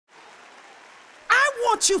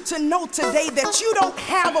want you to know today that you don't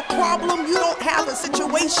have a problem, you don't have a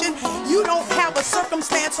situation, you don't have a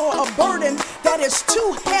circumstance or a burden that is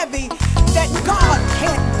too heavy that God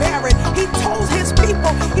can't bear it. He told his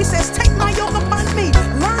people, he says, take my yoke upon me,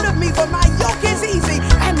 learn of me, for my yoke is easy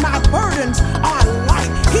and my burdens are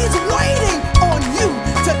light. He's waiting on you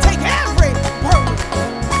to take every burden.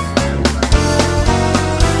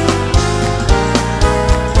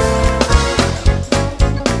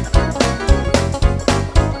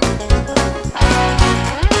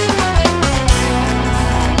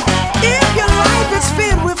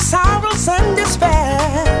 Sorrows and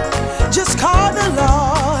despair, just call the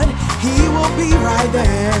Lord, he will be right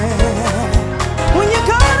there. When you're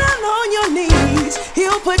going down on your knees,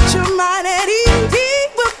 he'll put your mind